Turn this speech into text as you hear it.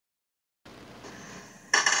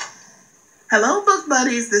Hello, book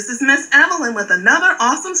buddies. This is Miss Evelyn with another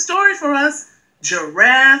awesome story for us.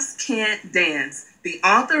 Giraffes Can't Dance. The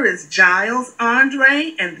author is Giles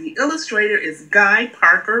Andre and the illustrator is Guy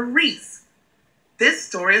Parker Reese. This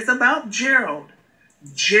story is about Gerald.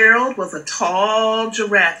 Gerald was a tall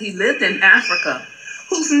giraffe. He lived in Africa,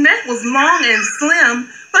 whose neck was long and slim,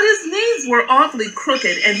 but his knees were awfully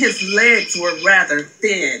crooked and his legs were rather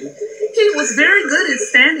thin. He was very good at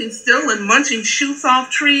standing still and munching shoots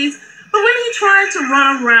off trees, but when he tried to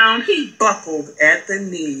run around, he buckled at the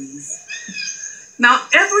knees. Now,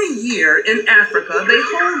 every year in Africa, they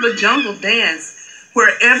hold the jungle dance,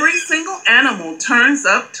 where every single animal turns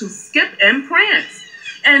up to skip and prance.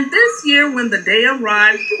 And this year, when the day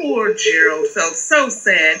arrived, poor Gerald felt so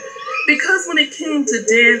sad, because when it came to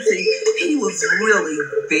dancing, he was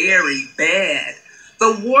really very bad.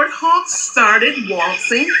 The warthogs started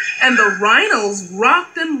waltzing, and the rhinos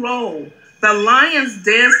rocked and rolled. The lions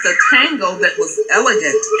danced a tango that was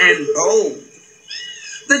elegant and bold.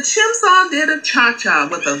 The chimps all did a cha-cha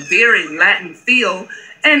with a very Latin feel,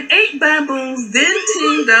 and 8 baboons then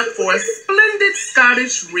teamed up for a splendid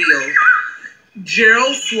Scottish reel.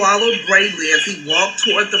 Gerald swallowed bravely as he walked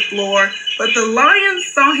toward the floor, but the lions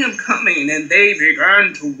saw him coming and they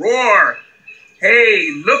began to roar. "Hey,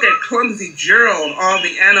 look at clumsy Gerald," all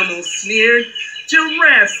the animals sneered.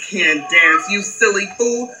 "Giraffes can't dance, you silly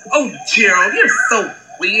fool. Oh, Gerald, you're so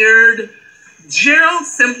weird." Gerald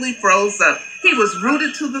simply froze up. He was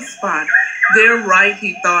rooted to the spot. "They're right,"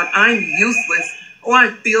 he thought. "I'm useless. Oh, I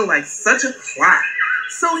feel like such a clock."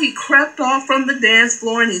 So he crept off from the dance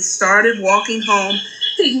floor and he started walking home.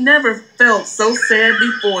 He never felt so sad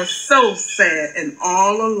before, so sad and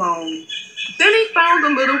all alone. Then he found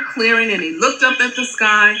a little clearing and he looked up at the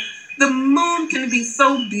sky. "The moon can be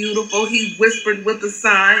so beautiful," he whispered with a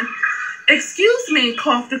sigh. "Excuse me,"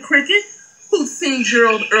 coughed a cricket, who'd seen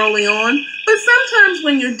Gerald early on, "but sometimes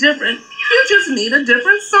when you're different, you just need a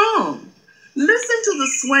different song. Listen to the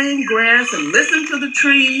swaying grass and listen to the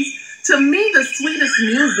trees. To me, the sweetest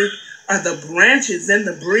music are the branches and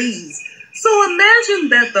the breeze. So imagine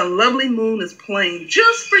that the lovely moon is playing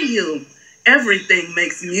just for you. Everything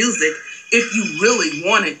makes music if you really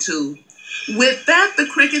want it to." With that, the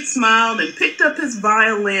cricket smiled and picked up his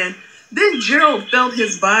violin. Then Gerald felt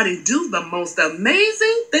his body do the most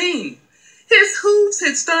amazing thing. His hooves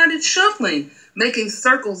had started shuffling, making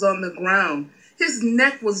circles on the ground. His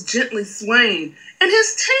neck was gently swaying, and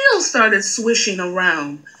his tail started swishing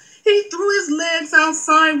around. He threw his legs out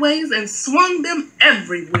sideways and swung them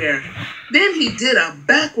everywhere. Then he did a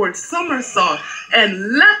backward somersault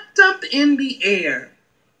and leapt up in the air.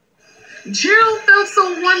 Gerald felt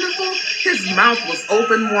so wonderful, his mouth was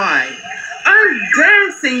open wide. "I'm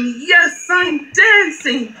dancing, yes, I'm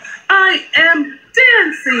dancing. I am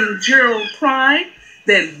dancing," Gerald cried.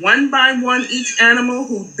 Then one by one, each animal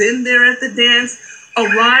who'd been there at the dance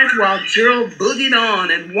arrived while Gerald boogied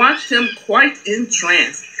on and watched him quite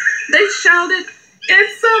entranced. They shouted,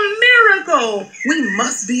 "It's a miracle! We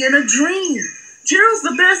must be in a dream. Gerald's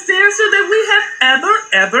the best dancer that we have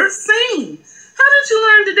ever seen. How did you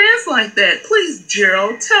learn to dance like that? Please,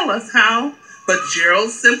 Gerald, tell us how." But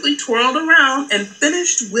Gerald simply twirled around and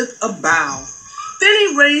finished with a bow. Then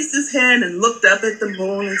he raised his head and looked up at the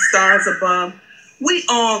moon and stars above. "We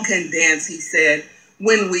all can dance," he said,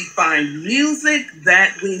 "when we find music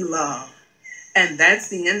that we love." And that's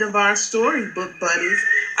the end of our story, book buddies.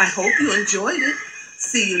 I hope you enjoyed it.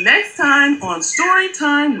 See you next time on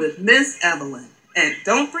Storytime with Miss Evelyn. And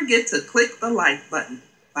don't forget to click the like button.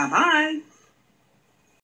 Bye-bye.